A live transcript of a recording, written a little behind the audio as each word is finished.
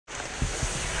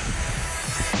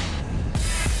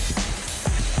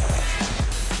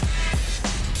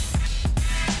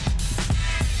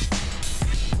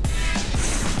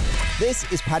This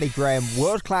is Paddy Graham,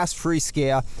 world-class free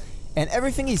skier, and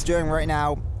everything he's doing right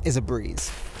now is a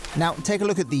breeze. Now, take a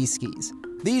look at these skis.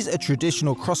 These are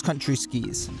traditional cross-country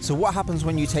skis. So what happens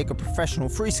when you take a professional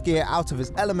free skier out of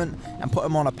his element and put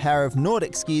him on a pair of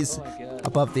Nordic skis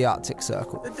above the Arctic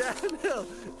Circle? The downhill,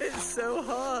 it's so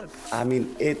hard. I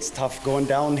mean, it's tough going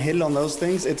downhill on those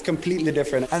things. It's completely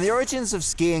different. And the origins of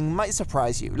skiing might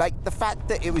surprise you, like the fact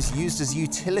that it was used as a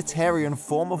utilitarian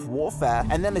form of warfare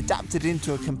and then adapted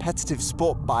into a competitive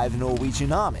sport by the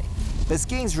Norwegian army. But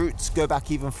skiing's roots go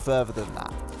back even further than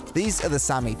that. These are the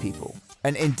Sami people,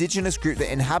 an indigenous group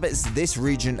that inhabits this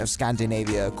region of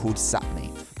Scandinavia called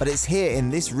Sapmi. But it's here in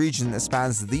this region that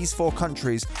spans these 4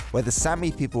 countries where the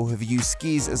Sami people have used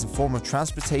skis as a form of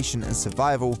transportation and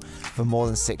survival for more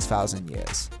than 6,000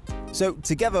 years. So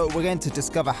together we're going to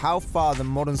discover how far the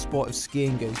modern sport of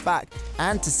skiing goes back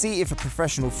and to see if a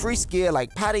professional free skier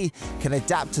like Paddy can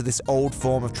adapt to this old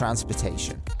form of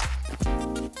transportation.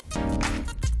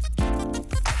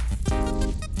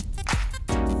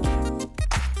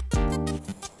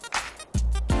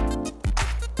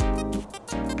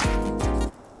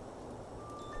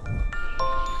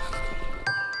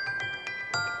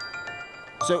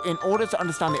 So in order to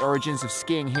understand the origins of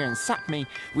skiing here in Sapmi,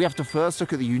 we have to first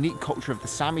look at the unique culture of the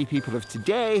Sami people of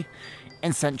today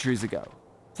and centuries ago.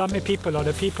 Sami people are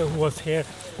the people who was here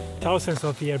thousands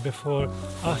of years before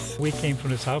us. We came from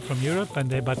the south, from Europe,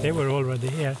 but they were already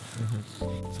here.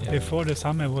 So before the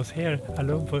Sami was here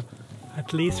alone for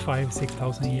at least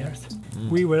 5,000–6,000 years.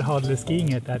 We were hardly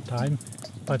skiing at that time,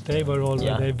 but they were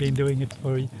already been doing it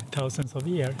for thousands of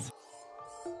years.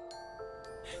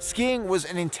 Skiing was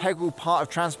an integral part of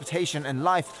transportation and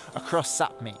life across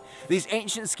Sapmi. These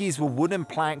ancient skis were wooden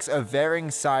planks of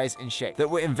varying size and shape that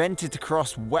were invented to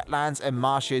cross wetlands and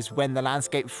marshes when the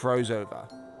landscape froze over.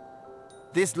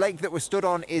 This lake that we're stood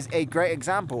on is a great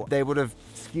example. They would have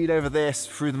skied over this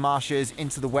through the marshes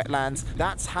into the wetlands.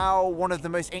 That's how one of the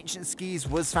most ancient skis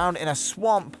was found in a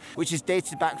swamp, which is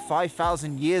dated back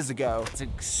 5,000 years ago. It's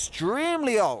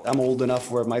extremely old. I'm old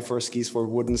enough where my first skis were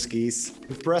wooden skis.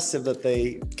 Impressive that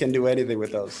they can do anything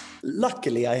with those.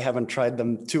 Luckily, I haven't tried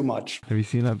them too much. Have you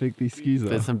seen how big these skis are?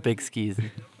 There's some big skis.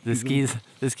 The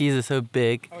skis are so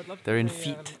big, they're in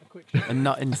feet and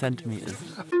not in centimeters.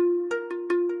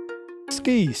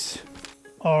 Skis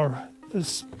are a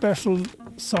special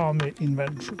Sami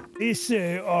invention. These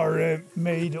are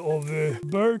made of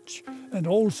birch and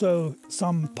also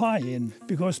some pine,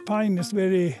 because pine is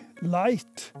very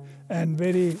light and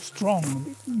very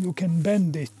strong. You can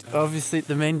bend it. Obviously,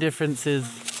 the main difference is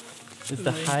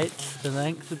the height, the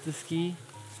length of the ski,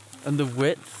 and the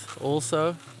width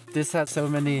also. This has so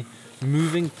many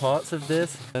moving parts of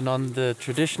this, and on the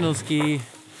traditional ski,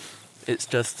 it's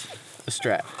just a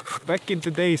strap. Back in the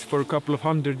days, for a couple of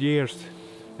 100 years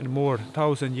and more,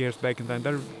 1,000 years back in time,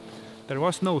 there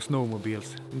was no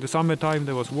snowmobiles. In the summertime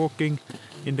there was walking,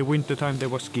 in the wintertime there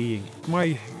was skiing.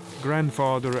 My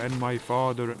grandfather and my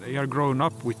father, they are grown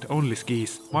up with only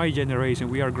skis. My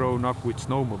generation, we are grown up with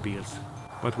snowmobiles.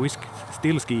 But we're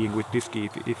still skiing with this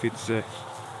ski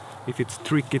if it's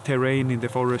tricky terrain in the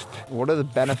forest. What are the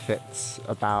benefits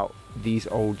about these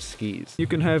old skis? You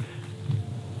can have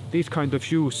these kind of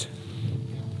shoes.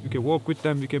 You can walk with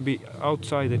them, you can be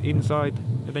outside and inside,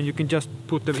 and then you can just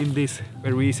put them in this.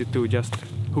 Very easy to just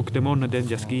hook them on and then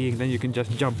just skiing, then you can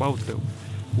just jump out and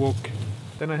walk.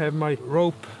 Then I have my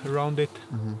rope around it,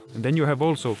 and then you have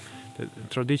also the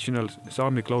traditional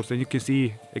Sami clothes, and you can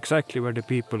see exactly where the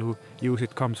people who use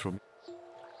it comes from.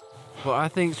 What I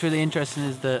think is really interesting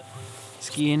is that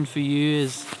skiing for you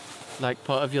is like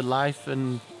part of your life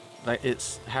and like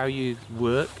it's how you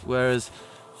work, whereas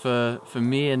for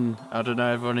me and I don't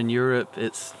know, everyone in Europe,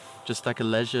 it's just like a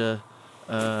leisure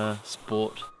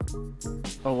sport.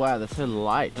 Oh wow, they're so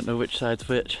light. I don't know which side's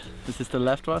which. Is this the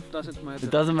left one? Doesn't matter.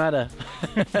 It doesn't matter.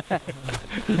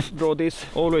 Draw this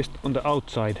always on the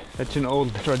outside. That's an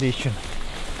old tradition.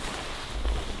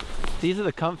 These are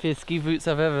the comfiest ski boots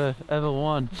I've ever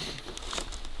worn.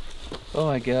 Oh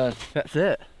my god, that's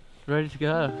it. Ready to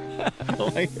go. Oh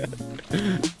my god.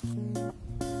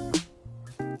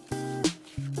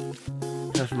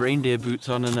 Have reindeer boots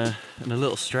on and a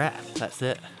little strap, that's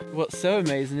it. What's so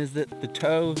amazing is that the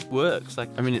toe works. Like,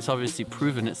 I mean, it's obviously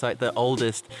proven, it's like the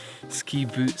oldest ski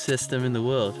boot system in the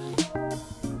world.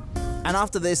 And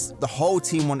after this, the whole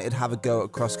team wanted to have a go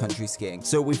at cross-country skiing.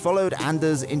 So we followed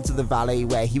Anders into the valley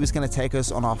where he was going to take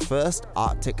us on our first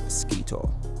Arctic ski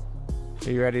tour.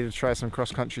 Are you ready to try some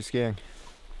cross-country skiing?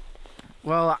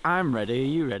 Well, I'm ready. Are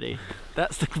you ready?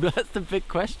 That's the big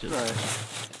question. Right.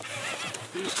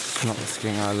 It's not the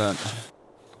skiing I learnt.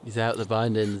 He's out the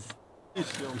bindings.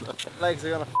 Legs are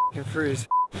gonna f***ing freeze.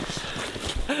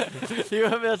 You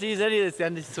won't be able to use any of this,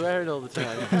 Andy's swearing all the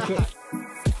time.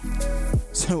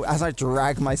 So as I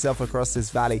drag myself across this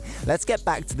valley, let's get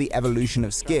back to the evolution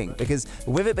of skiing, because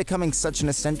with it becoming such an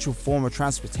essential form of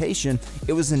transportation,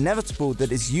 it was inevitable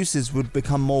that its uses would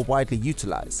become more widely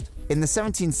utilized. In the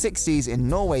 1760s in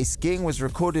Norway, skiing was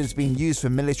recorded as being used for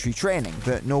military training.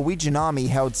 The Norwegian army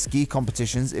held ski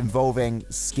competitions involving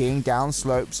skiing down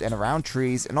slopes and around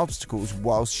trees and obstacles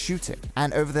whilst shooting.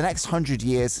 And over the next 100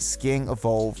 years, skiing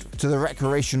evolved to the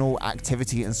recreational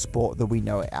activity and sport that we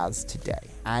know it as today.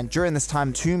 And during this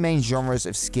time, two main genres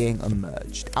of skiing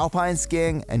emerged: alpine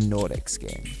skiing and Nordic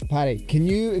skiing. Paddy, can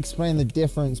you explain the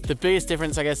difference? The biggest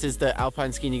difference, I guess, is that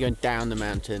alpine skiing, you're going down the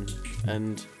mountain,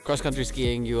 and cross-country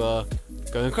skiing, you are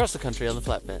going across the country on the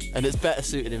flat bit, and it's better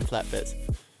suited in flat bits.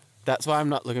 That's why I'm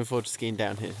not looking forward to skiing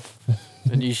down here,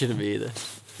 and you shouldn't be either.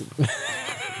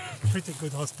 Pretty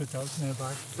good hospitals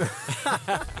nearby.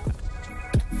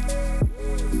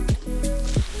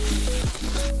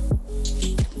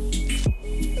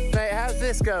 Mate, how's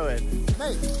this going?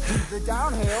 Mate, the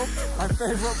downhill, my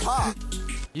favourite part.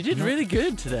 You did really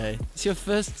good today. It's your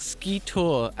first ski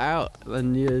tour out,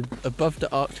 and you're above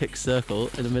the Arctic Circle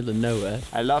in the middle of nowhere.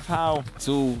 I love how it's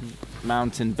all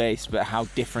mountain-based, but how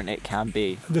different it can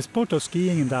be. The sport of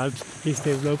skiing in the Alps is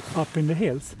developed up in the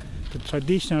hills. The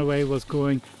traditional way was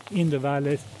going in the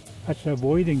valleys, actually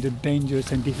avoiding the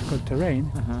dangerous and difficult terrain.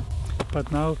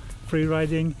 But now free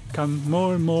riding come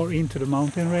more and more into the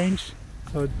mountain range.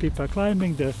 So people are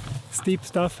climbing the steep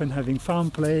stuff and having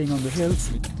fun playing on the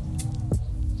hills.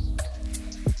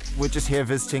 We're just here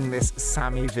visiting this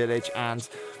Sami village, and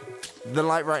the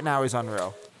light right now is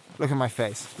unreal. Look at my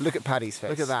face. Look at Paddy's face.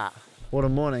 Look at that. What a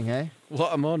morning, eh?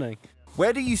 What a morning.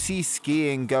 Where do you see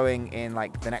skiing going in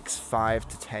like the next 5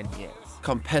 to 10 years?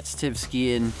 Competitive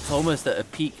skiing, it's almost at a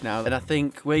peak now, and I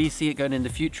think where you see it going in the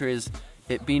future is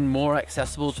it being more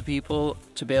accessible to people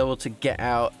to be able to get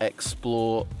out,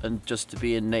 explore, and just to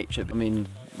be in nature. I mean,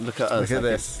 look at us. Look at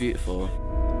this. It's beautiful.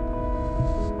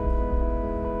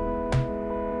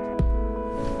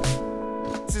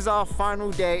 This is our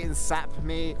final day in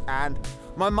Sápmi, and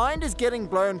my mind is getting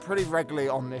blown pretty regularly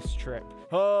on this trip.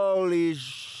 Holy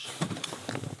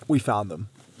We found them.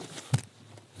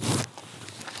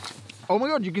 Oh my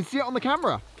god, you can see it on the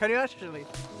camera. Can you actually?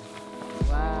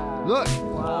 Wow. Look.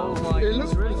 Wow. Oh my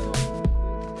goodness.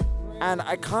 And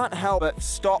I can't help but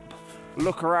stop,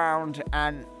 look around,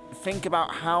 and think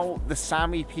about how the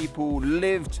Sami people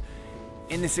lived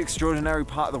in this extraordinary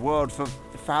part of the world for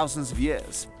thousands of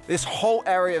years. This whole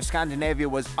area of Scandinavia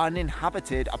was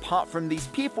uninhabited apart from these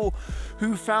people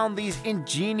who found these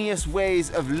ingenious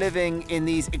ways of living in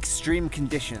these extreme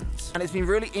conditions. And it's been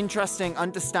really interesting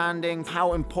understanding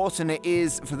how important it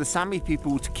is for the Sami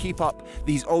people to keep up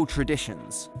these old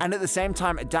traditions, and at the same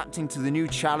time adapting to the new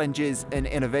challenges and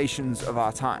innovations of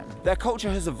our time. Their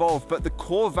culture has evolved, but the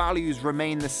core values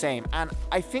remain the same, and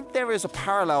I think there is a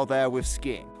parallel there with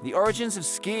skiing. The origins of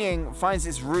skiing finds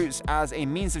its roots as a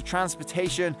means of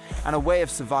transportation and a way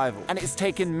of survival. And it's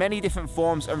taken many different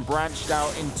forms and branched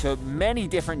out into many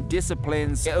different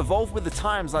disciplines. It evolved with the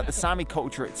times like the Sami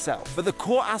culture itself. But the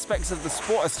core aspects of the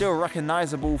sport are still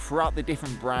recognizable throughout the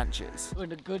different branches.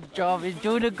 Doing a good job, he's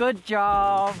doing a good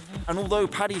job. And although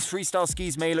Paddy's freestyle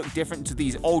skis may look different to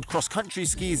these old cross-country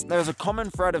skis, there's a common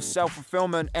thread of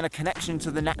self-fulfillment and a connection to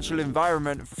the natural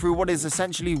environment through what is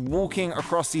essentially walking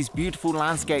across these beautiful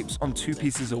landscapes on 2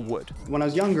 pieces of wood. When I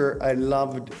was younger, I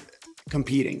loved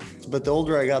competing. But the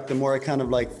older I got, the more I kind of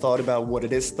like thought about what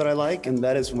it is that I like. And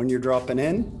that is when you're dropping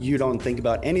in, you don't think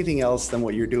about anything else than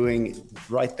what you're doing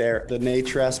right there. The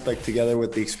nature aspect together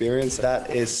with the experience, that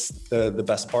is the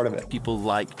best part of it. People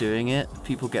like doing it.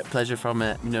 People get pleasure from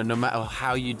it. You know, no matter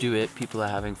how you do it, people are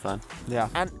having fun. Yeah.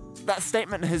 And that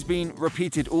statement has been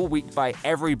repeated all week by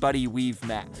everybody we've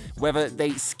met, whether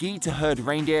they ski to herd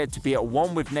reindeer to be at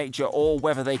one with nature or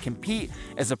whether they compete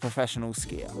as a professional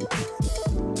skier.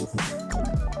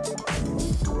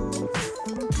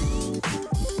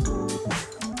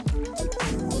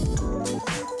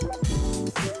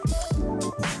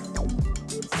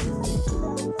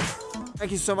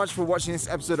 Thank you so much for watching this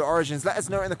episode of Origins. Let us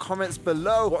know in the comments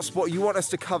below what sport you want us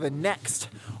to cover next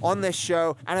on this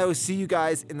show, and I will see you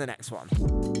guys in the next one.